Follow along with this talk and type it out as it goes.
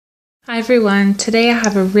Hi everyone, today I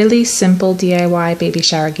have a really simple DIY baby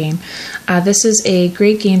shower game. This is a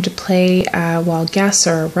great game to play while guests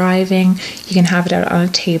are arriving. You can have it out on a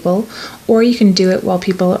table, or you can do it while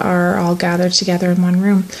people are all gathered together in one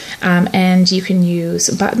room. And you can use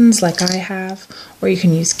buttons like I have, or you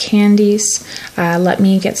can use candies. Let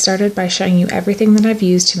me get started by showing you everything that I've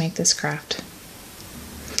used to make this craft.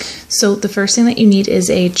 So the first thing that you need is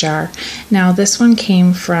a jar. Now this one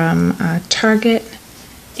came from Target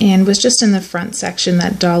and was just in the front section,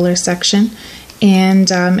 that dollar section, and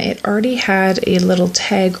it already had a little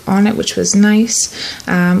tag on it, which was nice,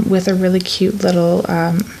 with a really cute little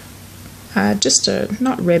just a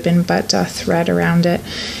not ribbon but a thread around it.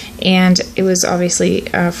 And it was obviously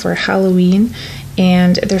for Halloween,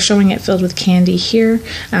 and they're showing it filled with candy here.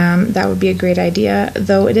 That would be a great idea,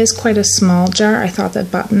 though it is quite a small jar. I thought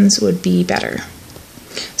that buttons would be better.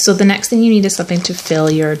 So the next thing you need is something to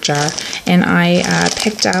fill your jar, and I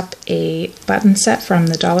picked up a button set from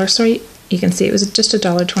the dollar store. You can see it was just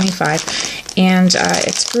 $1.25, and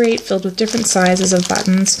it's great, filled with different sizes of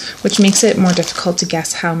buttons, which makes it more difficult to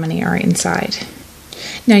guess how many are inside.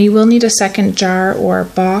 Now you will need a second jar or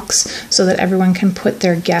box so that everyone can put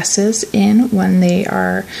their guesses in when they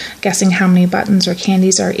are guessing how many buttons or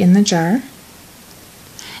candies are in the jar.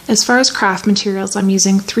 As far as craft materials, I'm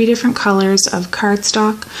using 3 different colors of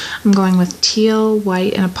cardstock. I'm going with teal,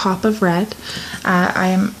 white, and a pop of red. I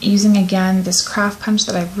am using again this craft punch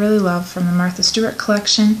that I really love from the Martha Stewart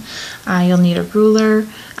collection. You'll need a ruler,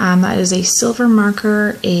 that is a silver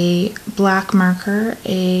marker, a black marker,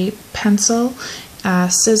 a pencil,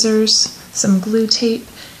 scissors, some glue tape,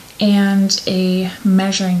 and a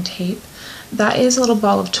measuring tape. That is a little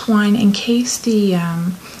ball of twine in case the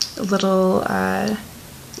little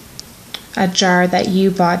a jar that you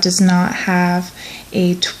bought does not have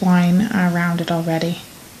a twine around it already.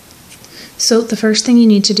 So the first thing you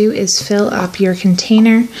need to do is fill up your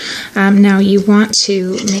container. Now you want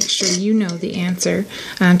to make sure you know the answer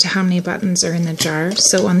to how many buttons are in the jar.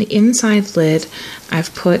 So on the inside lid,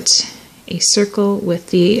 I've put a circle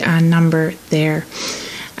with the number there.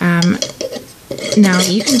 Now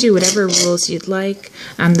you can do whatever rules you'd like.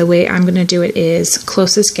 The way I'm going to do it is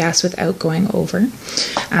closest guess without going over.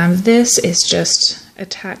 This is just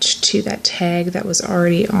attached to that tag that was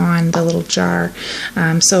already on the little jar.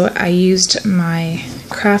 So I used my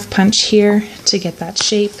craft punch here to get that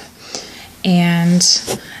shape, and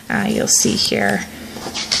you'll see here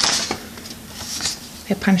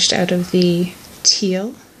I punched out of the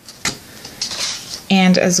teal,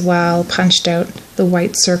 and as well punched out the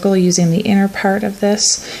white circle using the inner part of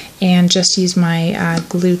this, and just use my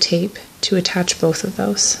glue tape to attach both of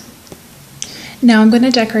those. Now I'm going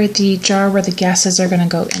to decorate the jar where the guesses are going to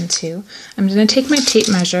go into. I'm going to take my tape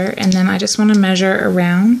measure, and then I just want to measure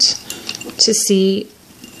around to see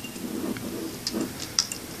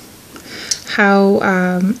how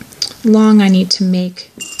long I need to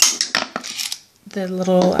make the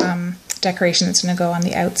little decoration that's going to go on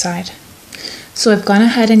the outside. So I've gone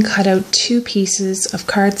ahead and cut out 2 pieces of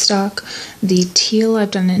cardstock. The teal I've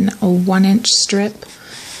done in a 1-inch strip,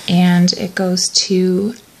 and it goes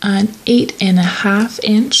to an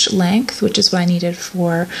 8.5-inch length, which is what I needed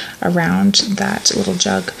for around that little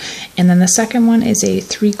jug. And then the second one is a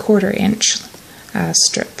 3/4-inch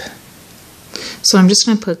strip. So I'm just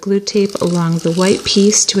going to put glue tape along the white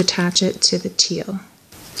piece to attach it to the teal.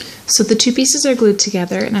 So the 2 pieces are glued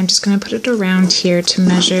together, and I'm just going to put it around here to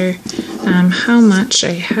measure how much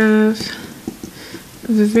I have. I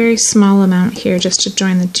have a very small amount here just to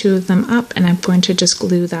join the 2 of them up, and I'm going to just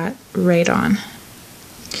glue that right on.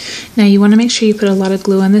 Now you want to make sure you put a lot of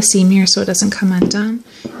glue on the seam here so it doesn't come undone,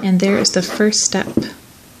 and there is the first step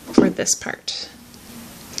for this part.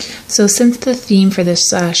 So since the theme for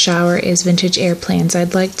this shower is vintage airplanes,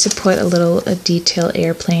 I'd like to put a little detail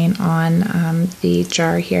airplane on the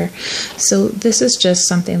jar here. So this is just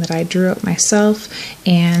something that I drew up myself,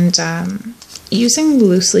 and using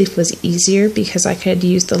loose leaf was easier because I could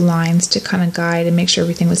use the lines to kind of guide and make sure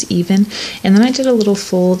everything was even. And then I did a little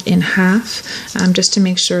fold in half just to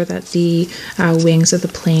make sure that the wings of the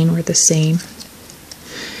plane were the same.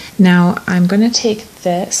 Now I'm going to take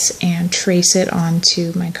this and trace it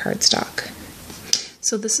onto my cardstock.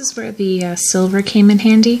 So this is where the silver came in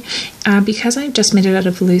handy. Because I just made it out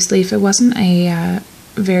of loose leaf, it wasn't a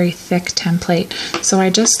very thick template. So I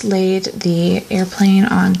just laid the airplane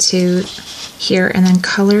onto here and then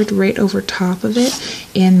colored right over top of it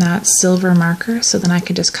in that silver marker, so then I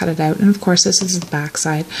could just cut it out. And of course this is the back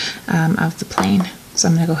side of the plane. So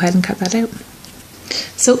I'm going to go ahead and cut that out.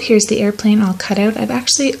 So here's the airplane all cut out. I've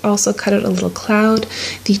actually also cut out a little cloud.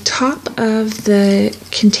 The top of the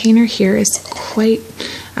container here is quite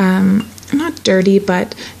not dirty,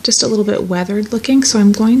 but just a little bit weathered looking. So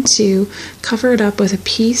I'm going to cover it up with a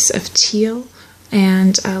piece of teal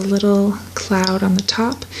and a little cloud on the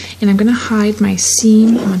top, and I'm going to hide my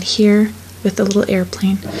seam on here with the little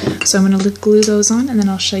airplane. So I'm going to glue those on, and then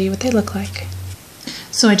I'll show you what they look like.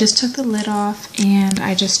 So I just took the lid off and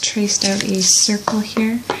I just traced out a circle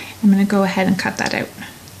here. I'm going to go ahead and cut that out.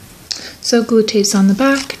 So glue tape's on the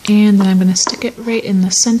back, and then I'm going to stick it right in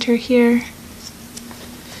the center here.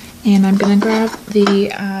 And I'm going to grab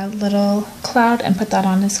the little cloud and put that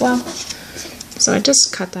on as well. So I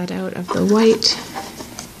just cut that out of the white,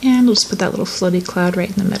 and we'll just put that little floaty cloud right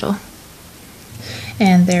in the middle.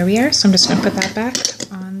 And there we are. So I'm just going to put that back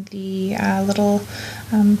on the little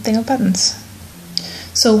thing of buttons.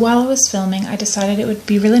 So while I was filming, I decided it would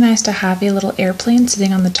be really nice to have a little airplane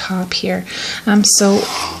sitting on the top here. So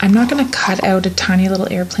I'm not going to cut out a tiny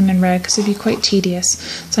little airplane in red because it'd be quite tedious.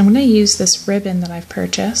 So I'm going to use this ribbon that I've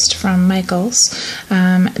purchased from Michael's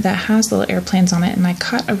that has little airplanes on it, and I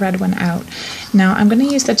cut a red one out. Now I'm going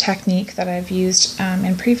to use the technique that I've used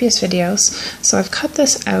in previous videos. So I've cut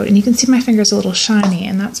this out, and you can see my finger's a little shiny,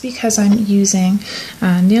 and that's because I'm using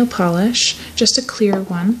nail polish, just a clear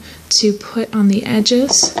one, to put on the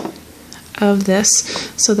edges of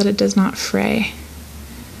this so that it does not fray.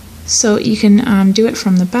 So you can do it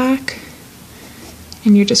from the back,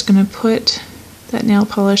 and you're just going to put that nail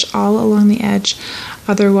polish all along the edge,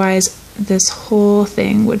 otherwise this whole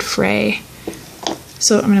thing would fray.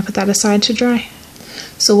 So I'm going to put that aside to dry.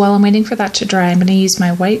 So while I'm waiting for that to dry, I'm going to use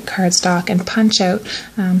my white cardstock and punch out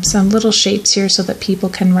some little shapes here so that people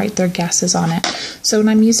can write their guesses on it. So when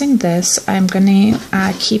I'm using this, I'm going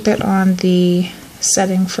to keep it on the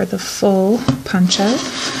setting for the full punch out.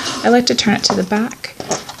 I like to turn it to the back,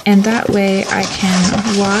 and that way I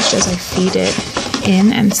can watch as I feed it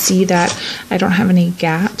in and see that I don't have any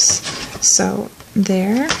gaps. So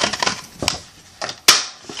there.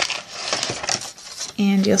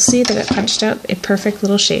 And you'll see that it punched out a perfect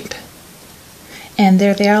little shape. And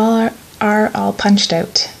there they all are all punched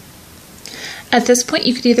out. At this point,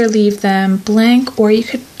 you could either leave them blank, or you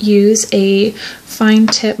could use a fine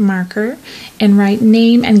tip marker and write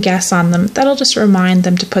name and guess on them. That'll just remind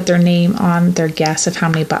them to put their name on their guess of how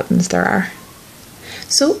many buttons there are.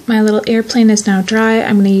 So my little airplane is now dry.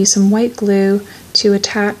 I'm going to use some white glue to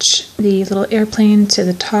attach the little airplane to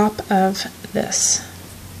the top of this.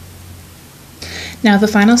 Now the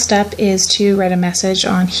final step is to write a message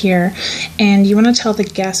on here, and you want to tell the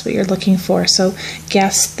guest what you're looking for. So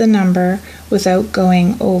guess the number without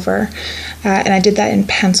going over. And I did that in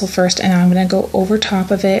pencil first, and I'm going to go over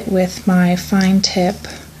top of it with my fine tip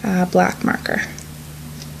black marker.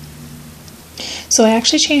 So I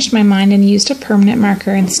actually changed my mind and used a permanent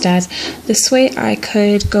marker instead. This way I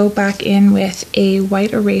could go back in with a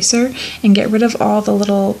white eraser and get rid of all the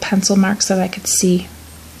little pencil marks that I could see.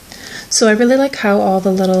 So I really like how all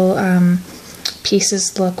the little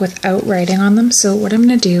pieces look without writing on them. So what I'm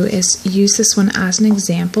going to do is use this one as an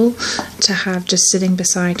example to have just sitting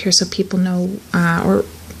beside here so people know or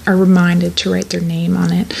are reminded to write their name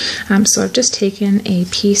on it. So I've just taken a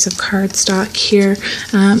piece of cardstock here,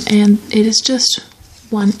 and it is just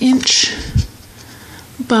 1 inch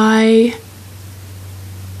by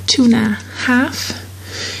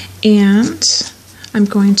 2.5, and I'm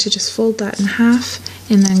going to just fold that in half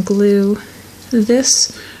and then glue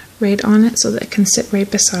this right on it so that it can sit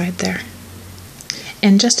right beside there.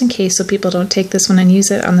 And just in case, so people don't take this one and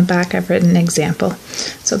use it, on the back I've written an example.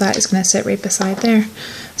 So that is going to sit right beside there.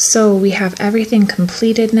 So we have everything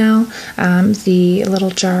completed now. The little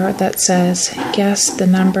jar that says guess the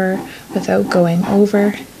number without going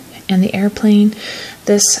over, and the airplane.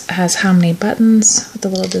 This has how many buttons with the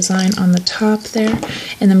little design on the top there,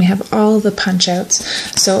 and then we have all the punch outs.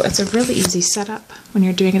 So it's a really easy setup when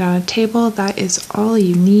you're doing it on a table. That is all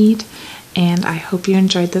you need, and I hope you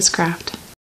enjoyed this craft.